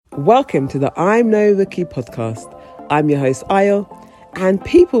Welcome to the I'm No Rookie podcast. I'm your host, Ayo, and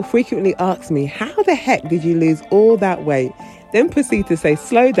people frequently ask me, how the heck did you lose all that weight? Then proceed to say,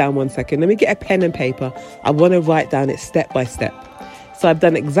 slow down 1 second, let me get a pen and paper. I want to write down it step by step. So I've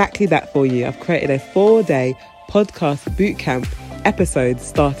done exactly that for you. I've created a 4-day podcast bootcamp episode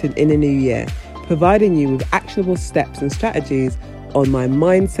starting in a new year, providing you with actionable steps and strategies on my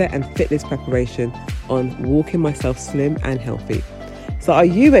mindset and fitness preparation on walking myself slim and healthy. So are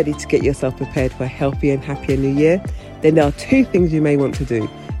you ready to get yourself prepared for a healthy and happier new year? Then there are 2 things you may want to do.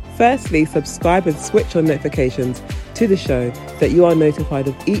 Firstly, subscribe and switch on notifications to the show so that you are notified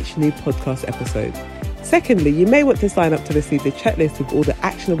of each new podcast episode. Secondly, you may want to sign up to receive the checklist with all the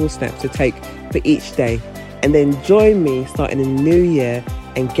actionable steps to take for each day. And then join me starting in the new year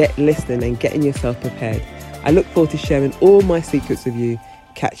and get listening and getting yourself prepared. I look forward to sharing all my secrets with you.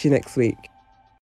 Catch you next week.